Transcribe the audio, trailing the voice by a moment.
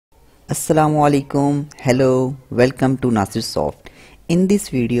Assalamu alaikum. Hello, welcome to Nasir Soft. In this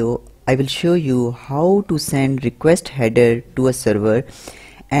video I will show you how to send request header to a server,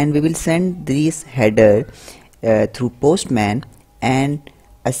 and we will send this header through Postman and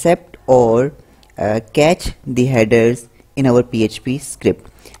accept or catch the headers in our PHP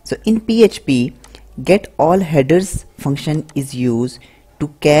script. So in PHP, get all headers function is used to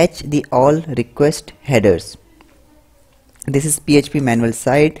catch the all request headers. This is PHP manual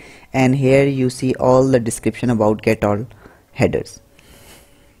site, and here you see all the description about get all headers.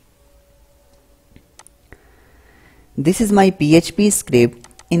 This is my PHP script.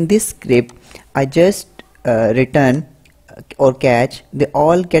 In this script I just return or catch the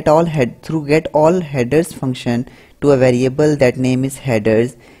get all headers function to a variable that name is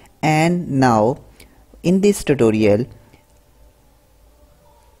headers. And now in this tutorial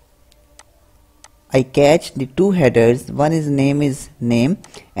I catch the two headers. One is name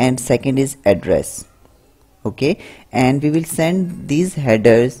and second is address. Okay, and we will send these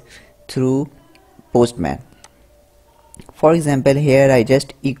headers through Postman. For example, here I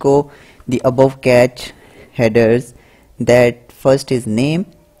just echo the above catch headers. That first is name,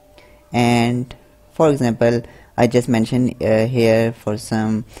 and for example I just mentioned here for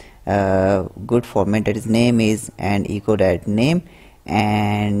some good format, that is name is and echo that name,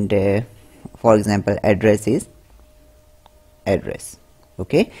 and for example address is address.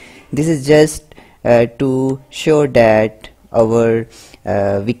 Okay, this is just to show that our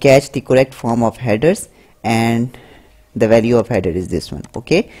we catch the correct form of headers, and the value of header is this one.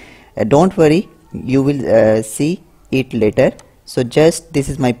 Okay, don't worry, you will see it later. So just this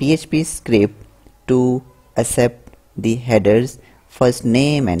is my PHP script to accept the headers, first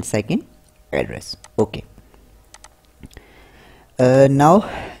name and second address. Okay, now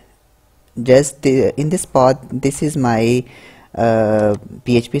just in this path, this is my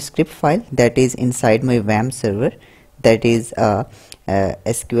PHP script file that is inside my wamp server, that is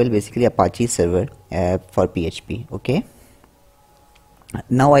SQL, basically Apache server for PHP. Okay,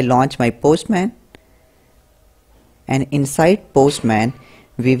 now I launch my Postman, and inside Postman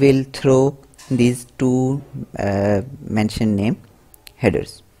we will throw these two mentioned name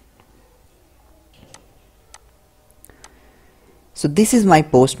headers. So this is my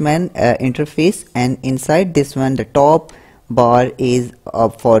Postman interface, and inside this one the top bar is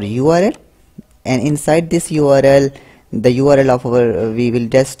for URL, and inside this URL, the URL of our we will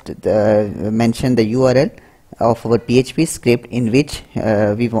just mention the URL of our PHP script in which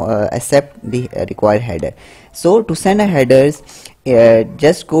we accept the required header. So to send a headers,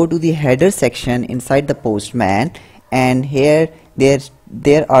 just go to the header section inside the Postman, and here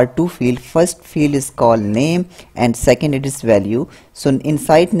there are two fields. First field is called name and second it is value. So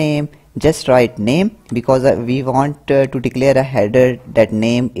inside name just write name, because we want to declare a header that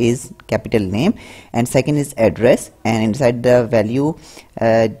name is capital name, and second is address, and inside the value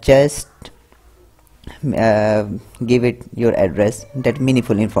just give it your address, that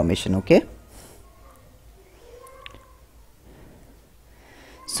meaningful information. Okay,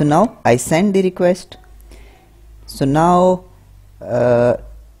 so now I send the request. So now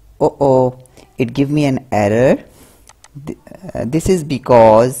it give me an error. This is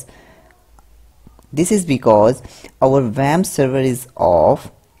because our wamp server is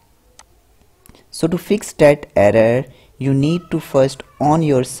off. So to fix that error, you need to first on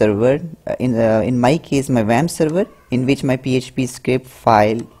your server, in my case my wamp server in which my PHP script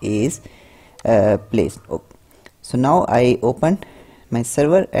file is placed. So now I open my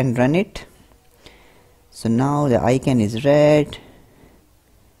server and run it. So now the icon is red,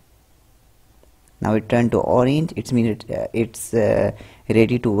 now it turned to orange, it means it's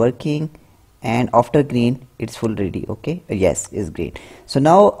ready to working, and after green it's full ready. Okay, yes, it's green. So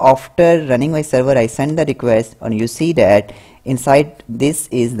now after running my server I send the request, and you see that inside this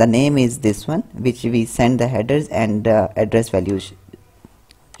is the name is this one which we send the headers, and address values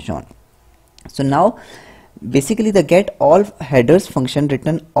shown. So now basically the get all headers function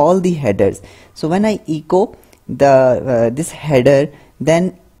return all the headers. So when I echo the this header,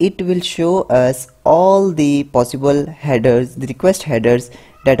 then it will show us all the possible headers, the request headers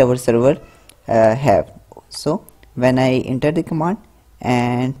that our server have. So when I enter the command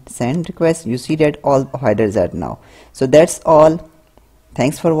and send request, you see that all headers are now. So that's all.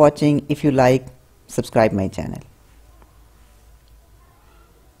 Thanks for watching. If you like, subscribe my channel.